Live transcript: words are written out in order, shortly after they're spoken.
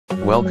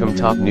Welcome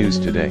top news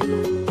today.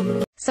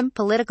 Some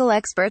political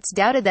experts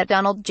doubted that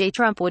Donald J.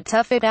 Trump would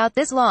tough it out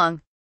this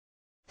long.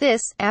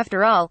 This,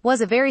 after all, was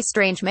a very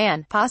strange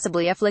man,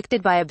 possibly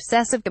afflicted by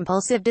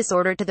obsessive-compulsive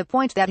disorder to the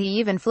point that he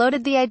even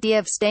floated the idea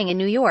of staying in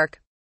New York.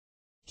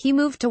 He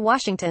moved to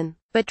Washington,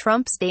 but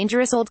Trump's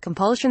dangerous old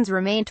compulsions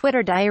remain: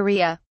 Twitter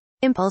diarrhea,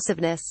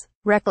 impulsiveness,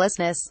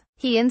 recklessness.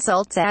 He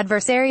insults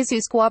adversaries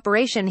whose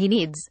cooperation he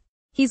needs.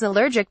 He's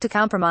allergic to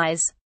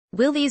compromise.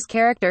 Will these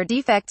character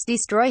defects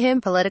destroy him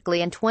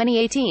politically in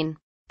 2018?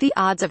 The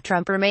odds of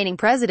Trump remaining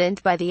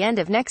president by the end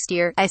of next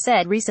year, I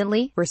said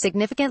recently, were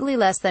significantly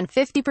less than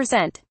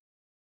 50%.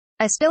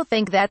 I still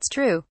think that's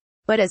true.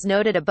 But as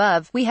noted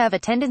above, we have a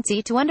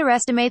tendency to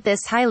underestimate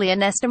this highly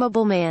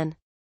inestimable man.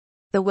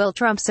 The will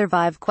Trump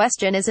survive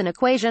question is an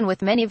equation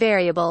with many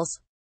variables.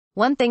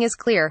 One thing is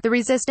clear: the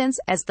resistance,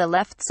 as the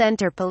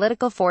left-center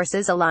political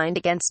forces aligned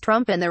against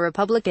Trump and the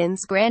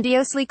Republicans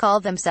grandiosely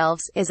call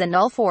themselves, is a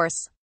null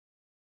force.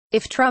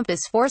 If Trump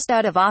is forced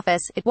out of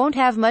office, it won't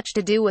have much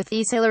to do with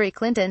these Hillary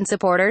Clinton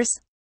supporters.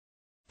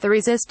 The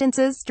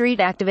resistance's street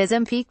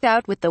activism peaked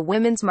out with the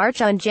Women's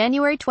March on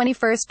January 21,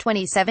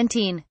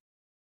 2017.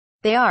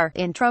 They are,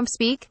 in Trump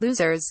speak,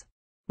 losers.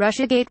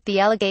 Russiagate, the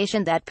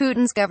allegation that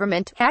Putin's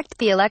government hacked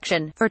the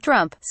election, for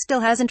Trump, still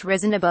hasn't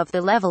risen above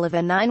the level of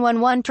a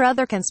 911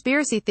 Truther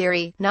conspiracy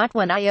theory. Not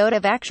one iota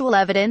of actual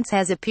evidence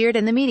has appeared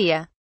in the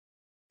media.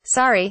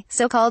 Sorry,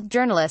 so-called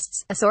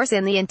journalists. A source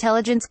in the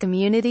intelligence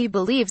community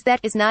believes that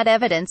is not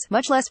evidence,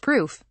 much less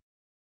proof.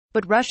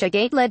 But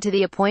Russiagate led to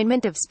the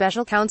appointment of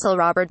special counsel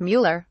Robert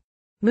Mueller.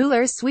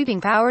 Mueller's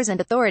sweeping powers and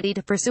authority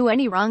to pursue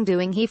any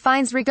wrongdoing he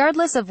finds,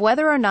 regardless of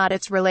whether or not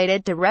it's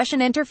related to Russian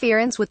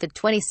interference with the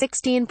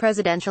 2016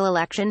 presidential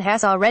election,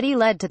 has already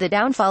led to the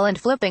downfall and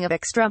flipping of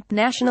ex-Trump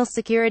National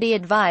Security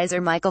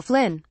Advisor Michael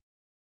Flynn.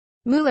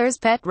 Mueller's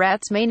pet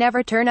rats may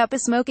never turn up a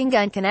smoking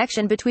gun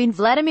connection between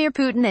Vladimir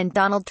Putin and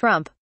Donald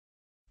Trump.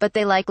 But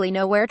they likely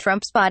know where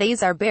Trump's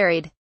bodies are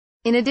buried.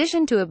 In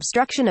addition to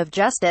obstruction of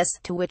justice,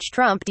 to which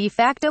Trump de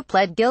facto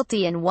pled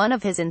guilty in one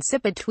of his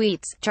insipid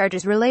tweets,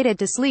 charges related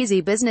to sleazy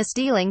business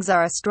dealings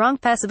are a strong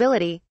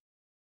possibility.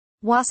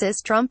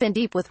 Was Trump in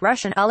deep with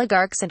Russian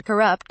oligarchs and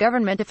corrupt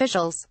government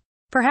officials?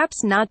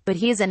 Perhaps not, but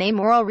he is an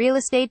amoral real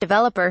estate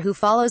developer who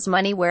follows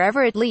money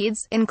wherever it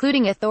leads,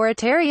 including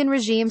authoritarian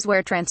regimes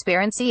where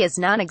transparency is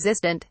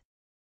non-existent.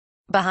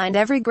 Behind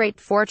every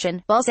great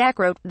fortune, Balzac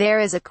wrote, there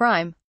is a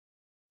crime.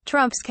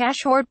 Trump's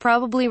cash hoard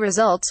probably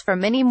results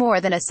from many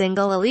more than a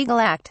single illegal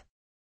act.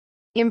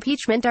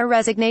 Impeachment or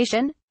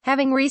resignation?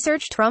 Having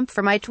researched Trump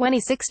for my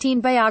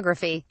 2016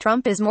 biography,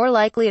 Trump is more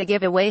likely to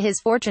give away his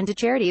fortune to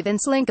charity than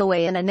slink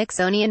away in a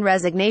Nixonian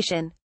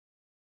resignation.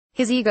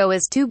 His ego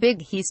is too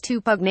big, he's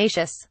too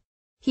pugnacious.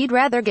 He'd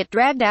rather get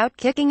dragged out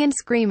kicking and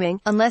screaming,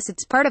 unless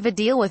it's part of a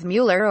deal with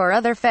Mueller or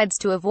other feds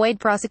to avoid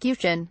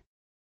prosecution.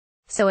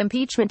 So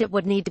impeachment it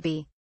would need to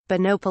be. But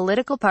no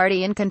political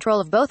party in control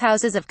of both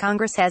houses of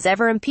Congress has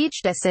ever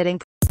impeached a sitting